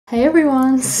Hey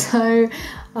everyone, so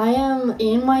I am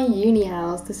in my uni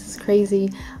house. This is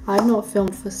crazy. I've not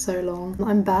filmed for so long.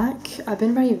 I'm back. I've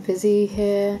been very busy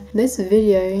here. This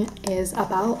video is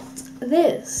about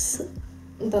this.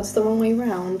 That's the wrong way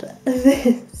around.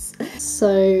 This.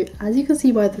 So as you can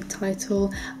see by the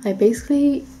title, I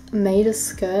basically made a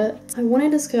skirt. I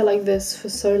wanted a skirt like this for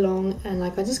so long and I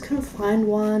just couldn't find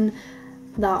one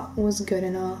that was good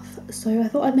enough, so I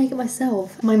thought I'd make it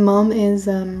myself. My mum is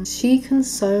she can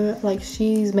sew,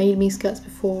 she's made me skirts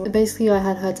before. Basically I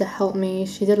had her to help me.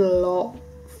 She did a lot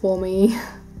for me.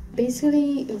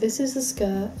 Basically this is the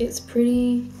skirt. It's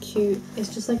pretty cute.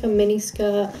 It's just like a mini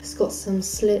skirt. It's got some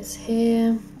slits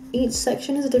here. Each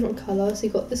section is a different color, so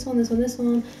you got this one, this one, this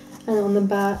one, and on the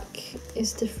back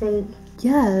it's different.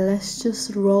 Yeah, let's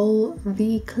just roll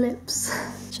the clips.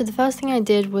 So the first thing I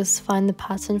did was find the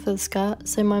pattern for the skirt.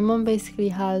 So my mum basically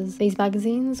has these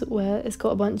magazines where it's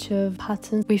got a bunch of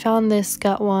patterns. We found this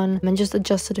skirt one and just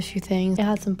adjusted a few things. It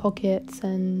had some pockets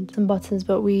and some buttons,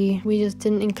 but we just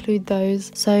didn't include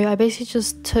those. So I basically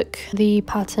just took the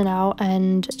pattern out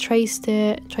and traced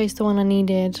it, traced the one I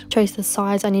needed, traced the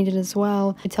size I needed as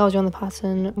well. It tells you on the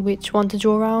pattern which one to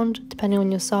draw around depending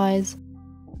on your size.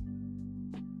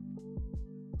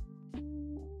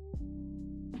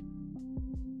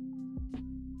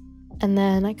 And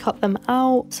then I cut them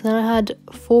out. So then I had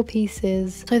 4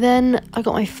 pieces. So then I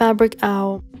got my fabric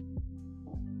out.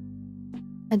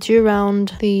 I drew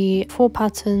around the 4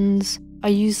 patterns. I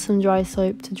used some dry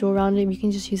soap to draw around it. You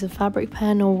can just use a fabric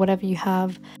pen or whatever you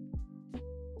have.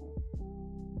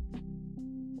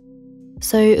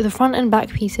 So the front and back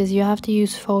pieces, you have to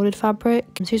use folded fabric.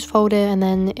 So just fold it and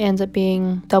then it ends up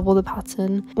being double the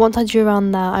pattern. Once I drew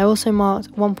around that, I also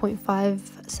marked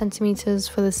 1.5 centimeters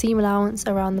for the seam allowance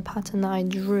around the pattern that I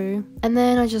drew. And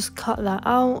then I just cut that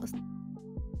out.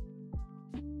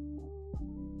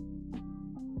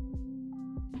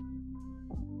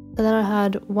 So then I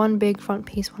had 1 big front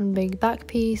piece, 1 big back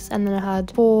piece, and then I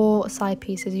had 4 side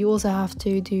pieces. You also have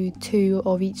to do 2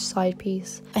 of each side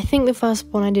piece. I think the first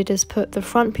one I did is put the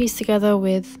front piece together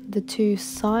with the 2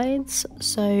 sides.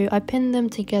 So I pinned them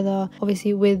together,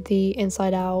 obviously with the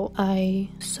inside out. I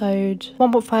sewed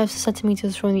 1.5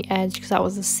 centimeters from the edge because that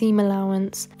was the seam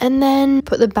allowance. And then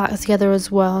put the back together as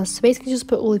well. So basically just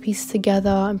put all the pieces together.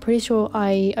 I'm pretty sure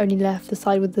I only left the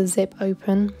side with the zip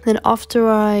open. Then after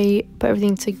I put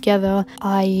everything together,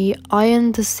 I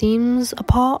ironed the seams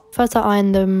apart. First I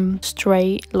ironed them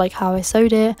straight like how I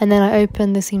sewed it, and then I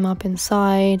opened the seam up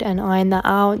inside and ironed that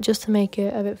out just to make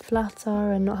it a bit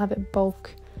flatter and not have it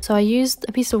bulk. So I used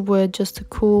a piece of wood just to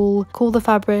cool the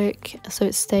fabric so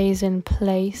it stays in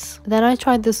place. Then I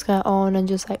tried the skirt on and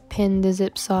just pinned the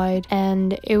zip side,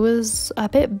 and it was a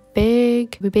bit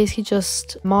big. We basically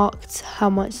just marked how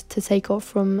much to take off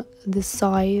from the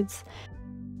sides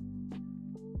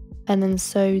and then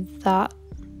sewed that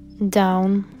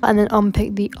down and then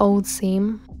unpicked the old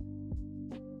seam.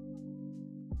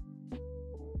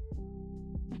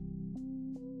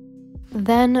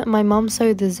 Then my mum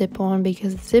sewed the zip on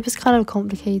because the zip is kind of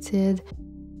complicated.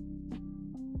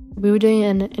 We were doing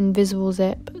an invisible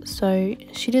zip, so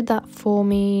she did that for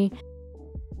me.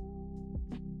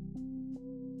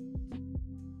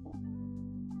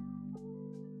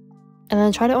 And then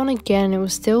I tried it on again, it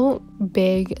was still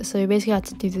big, so we basically had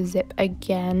to do the zip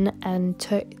again and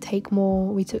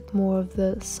we took more of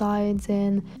the sides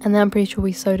in. And then I'm pretty sure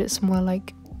we sewed it some more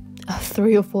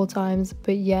 3 or 4 times.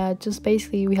 But yeah, just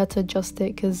basically we had to adjust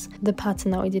it because the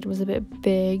pattern that we did was a bit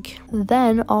big.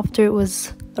 Then after it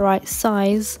was the right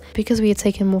size, because we had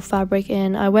taken more fabric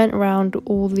in, I went around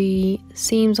all the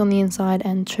seams on the inside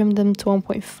and trimmed them to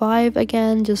 1.5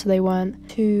 again, just so they weren't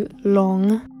too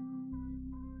long.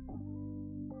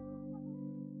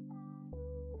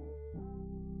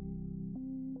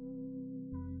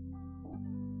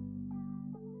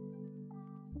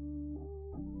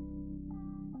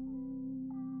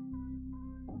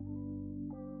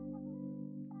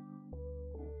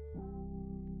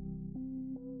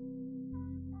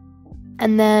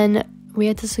 And then we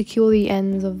had to secure the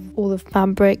ends of all the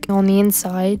fabric on the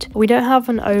inside. We don't have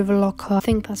an overlocker, I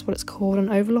think that's what it's called, an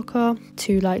overlocker,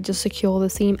 to just secure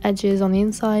the seam edges on the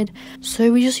inside.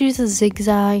 So we just used a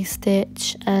zigzag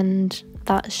stitch and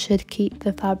that should keep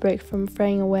the fabric from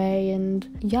fraying away, and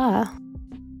yeah.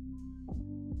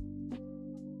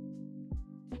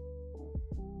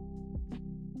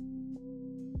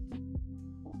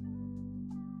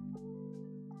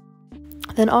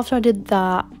 Then after I did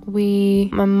that,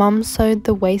 my mum sewed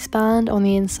the waistband on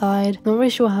the inside. Not really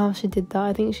sure how she did that.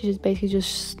 I think she just basically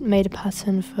made a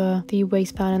pattern for the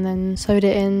waistband and then sewed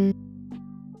it in.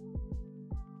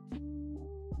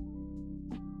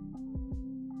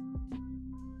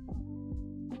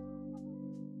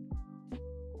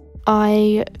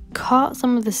 I cut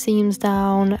some of the seams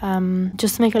down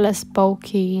just to make it less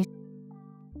bulky.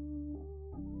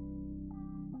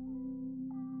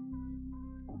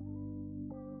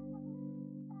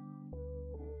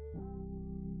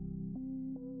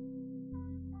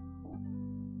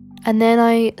 And then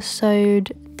I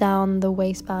sewed down the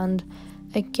waistband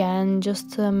again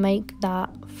just to make that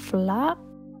flat.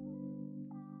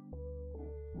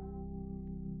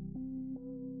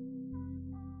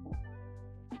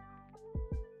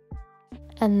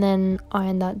 And then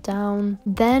iron that down.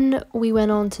 Then we went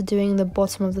on to doing the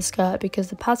bottom of the skirt because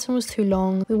the pattern was too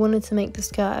long. We wanted to make the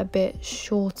skirt a bit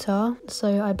shorter,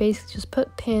 so I basically just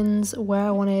put pins where I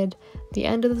wanted the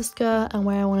end of the skirt and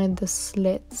where I wanted the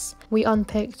slits. We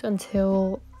unpicked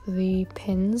until the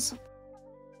pins.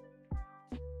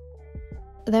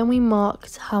 Then we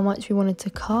marked how much we wanted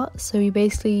to cut, so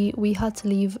we had to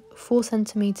leave 4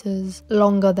 centimeters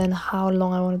longer than how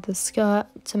long I wanted the skirt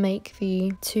to make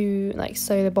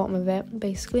sew the bottom of it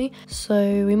basically.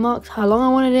 So we marked how long I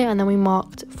wanted it, and then we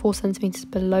marked 4 centimeters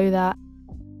below that.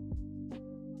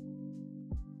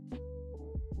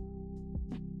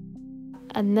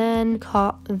 And then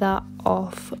cut that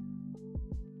off.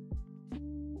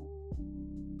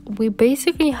 We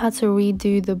basically had to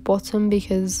redo the bottom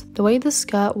because the way the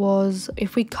skirt was,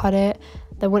 if we cut it,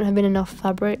 there wouldn't have been enough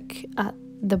fabric at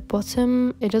the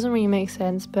bottom. It doesn't really make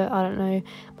sense, but I don't know.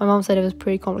 My mom said it was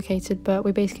pretty complicated, but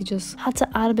we basically just had to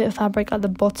add a bit of fabric at the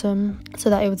bottom so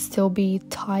that it would still be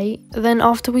tight. Then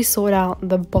after we sorted out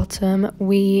the bottom,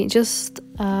 we just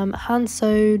hand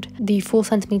sewed the 4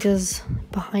 centimeters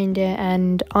behind it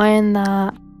and ironed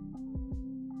that.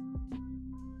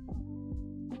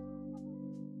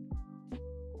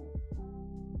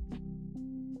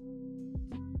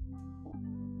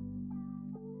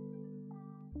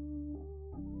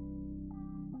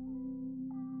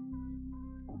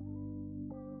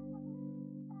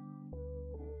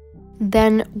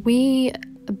 Then we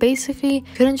basically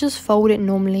couldn't just fold it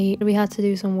normally. We had to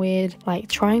do some weird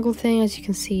triangle thing, as you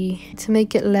can see. To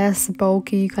make it less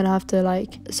bulky, you kind of have to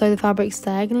sew the fabric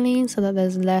diagonally so that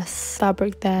there's less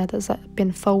fabric there that's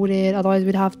been folded. Otherwise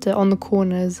we'd have to, on the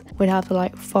corners, we'd have to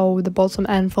fold the bottom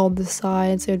and fold the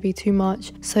sides, so it'd be too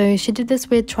much. So she did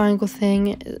this weird triangle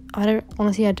thing. I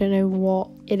don't know what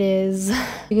it is.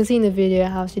 You can see in the video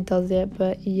how she does it,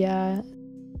 but yeah.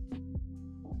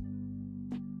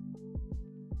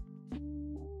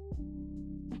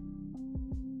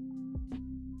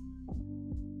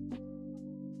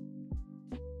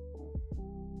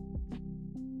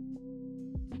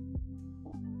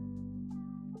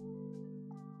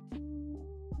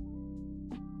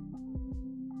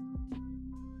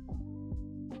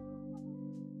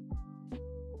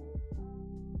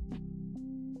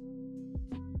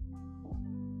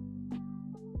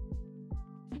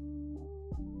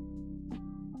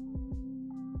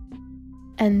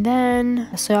 And then,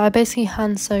 so I basically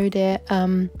hand sewed it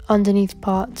underneath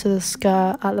part to the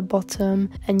skirt at the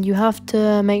bottom, and you have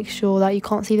to make sure that you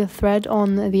can't see the thread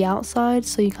on the outside,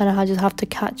 so you kind of just have to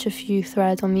catch a few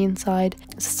threads on the inside.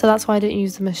 So that's why I didn't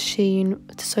use the machine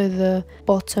to sew the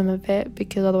bottom of it,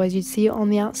 because otherwise you'd see it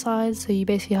on the outside. So you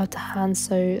basically have to hand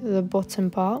sew the bottom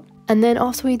part. And then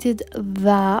after we did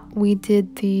that, we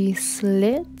did the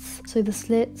slits. So the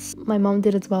slits my mum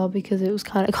did as well because it was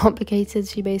kind of complicated.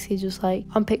 She basically just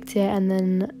unpicked it and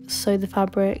then sewed the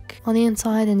fabric on the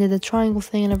inside and did the triangle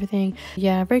thing and everything.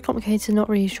 Yeah, very complicated, not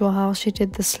really sure how she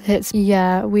did the slits.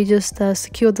 Yeah, we just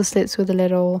secured the slits with a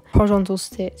little horizontal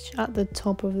stitch at the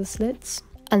top of the slits.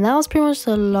 And that was pretty much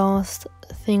the last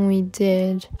thing we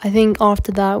did. I think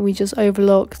after that we just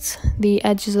overlooked the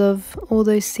edges of all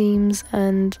those seams,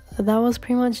 and that was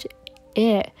pretty much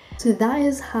it. So that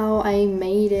is how I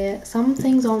made it. Some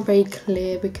things aren't very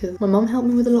clear because my mum helped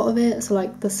me with a lot of it. So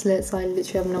the slits, I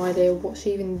literally have no idea what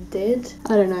she even did.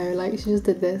 I don't know, she just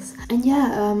did this. And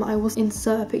yeah, I will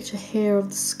insert a picture here of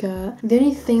the skirt. The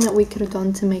only thing that we could have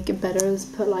done to make it better is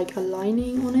put a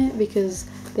lining on it, because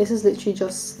this is literally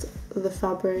just the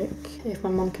fabric, if my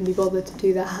mum can be bothered to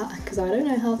do that, because I don't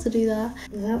know how to do that.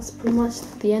 That's pretty much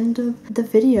the end of the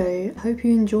video. Hope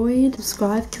you enjoyed.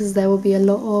 Subscribe because there will be a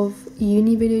lot of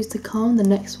uni videos to come. The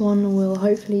next one will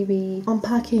hopefully be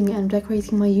unpacking and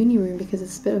decorating my uni room because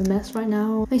it's a bit of a mess right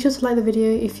now. Make sure to like the video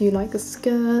if you like the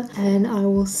skirt, and I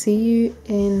will see you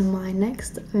in my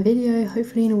next video,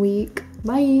 hopefully in a week.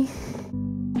 Bye.